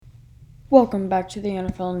Welcome back to the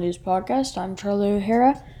NFL News Podcast. I'm Charlie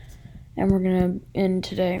O'Hara, and we're gonna end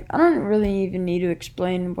today. I don't really even need to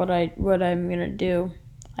explain what I'm gonna do.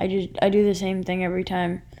 I do the same thing every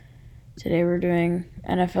time. Today we're doing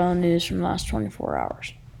NFL news from the last 24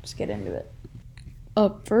 hours. Let's get into it.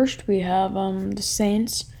 Up first, we have the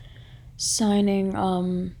Saints signing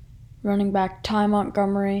running back Ty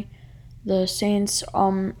Montgomery. The Saints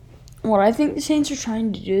what I think the Saints are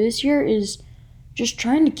trying to do this year is just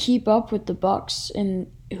trying to keep up with the Bucs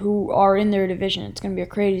and who are in their division. It's going to be a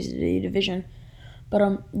crazy division, but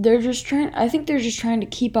I think they're just trying to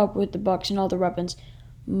keep up with the Bucs and all the weapons.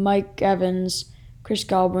 Mike Evans, Chris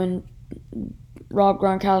Godwin, Rob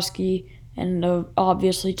Gronkowski, and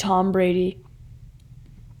obviously Tom Brady.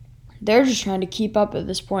 They're just trying to keep up at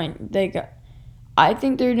this point. I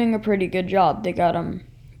think they're doing a pretty good job. They got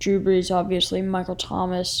Drew Brees, obviously, Michael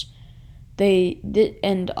Thomas.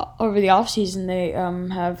 And over the offseason, they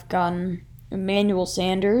have gotten Emmanuel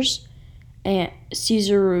Sanders and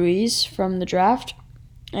Cesar Ruiz from the draft,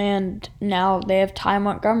 and now they have Ty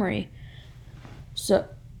Montgomery. So,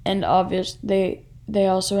 and obviously they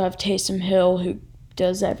also have Taysom Hill, who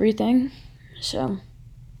does everything. So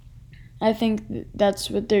I think that's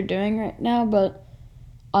what they're doing right now, but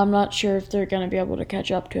I'm not sure if they're going to be able to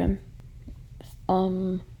catch up to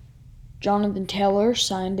him. Jonathan Taylor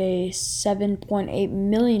signed a $7.8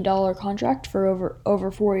 million contract for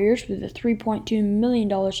over 4 years with a $3.2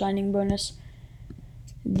 million signing bonus.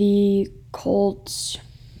 The Colts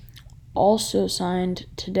also signed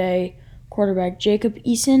today quarterback Jacob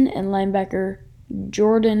Eason and linebacker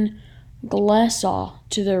Jordan Glassall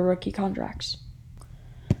to their rookie contracts.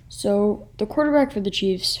 So the quarterback for the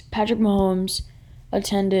Chiefs, Patrick Mahomes,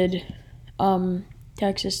 attended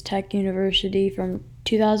Texas Tech University from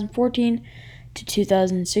 2014 to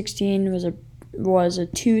 2016, was a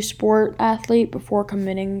two-sport athlete before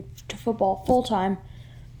committing to football full-time.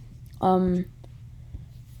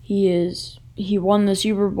 He won the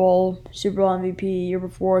Super Bowl MVP year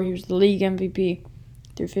before. He was the league MVP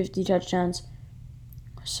through 50 touchdowns.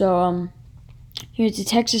 So he went to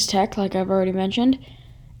Texas Tech, like I've already mentioned,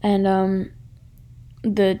 and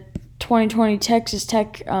the 2020 Texas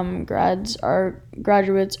Tech graduates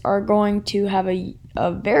are going to have a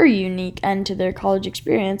very unique end to their college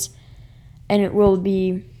experience, and it will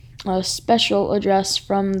be a special address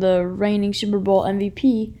from the reigning Super Bowl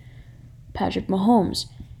MVP, Patrick Mahomes.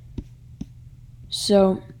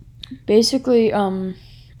 So basically, on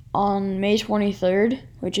May 23rd,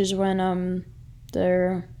 which is when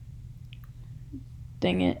the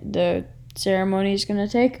ceremony is going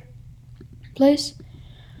to take place,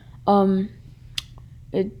 due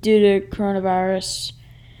to coronavirus,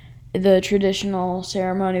 the traditional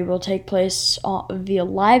ceremony will take place via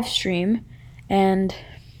live stream and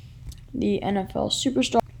the NFL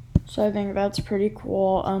Superstar. So I think that's pretty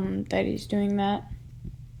cool that he's doing that.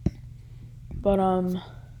 But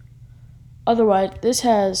otherwise, this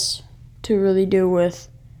has to really do with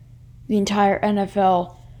the entire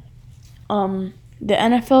NFL. The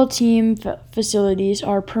NFL team facilities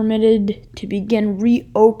are permitted to begin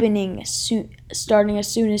reopening starting as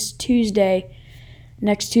soon as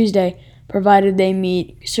next Tuesday, provided they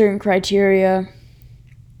meet certain criteria.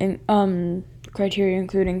 And criteria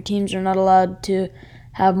including teams are not allowed to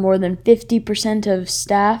have more than 50% of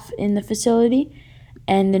staff in the facility,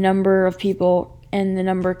 and the number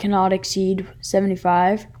cannot exceed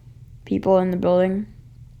 75 people in the building.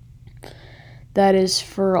 That is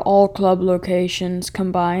for all club locations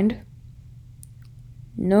combined.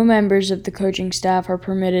 No members of the coaching staff are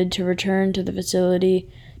permitted to return to the facility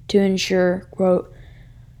to ensure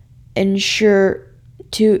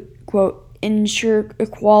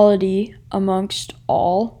equality amongst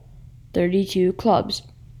all 32 clubs.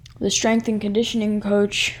 The strength and conditioning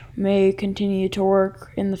coach may continue to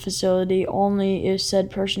work in the facility only if said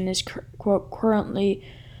person is currently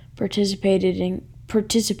participating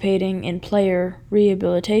in player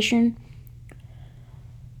rehabilitation.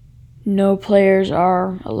 No players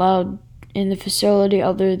are allowed in the facility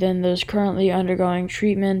other than those currently undergoing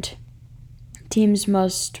treatment. Teams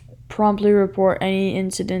must promptly report any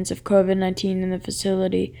incidents of COVID-19 in the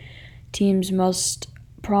facility. Teams must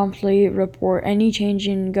promptly report any change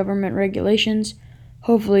in government regulations.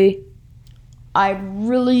 Hopefully, I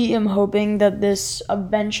really am hoping that this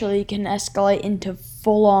eventually can escalate into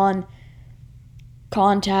full-on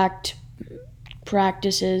contact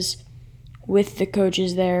practices with the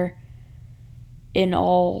coaches there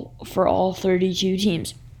for all 32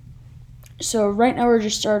 teams. So right now we're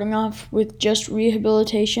just starting off with just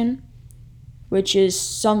rehabilitation, which is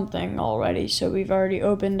something already. So we've already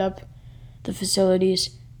opened up the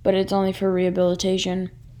facilities, but it's only for rehabilitation.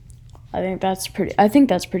 I think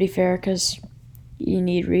that's pretty fair because you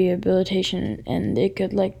need rehabilitation, and it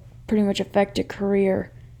could like pretty much affect a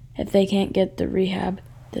career if they can't get the rehab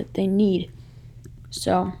that they need.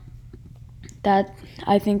 So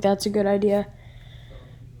I think that's a good idea,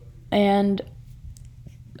 and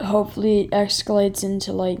hopefully it escalates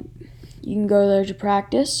into like you can go there to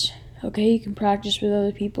practice. Okay, you can practice with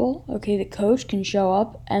other people. Okay, the coach can show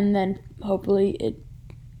up, and then hopefully it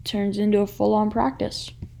turns into a full-on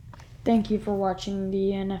practice. Thank you for watching the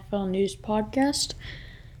NFL News Podcast.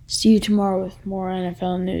 See you tomorrow with more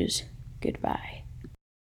NFL news. Goodbye.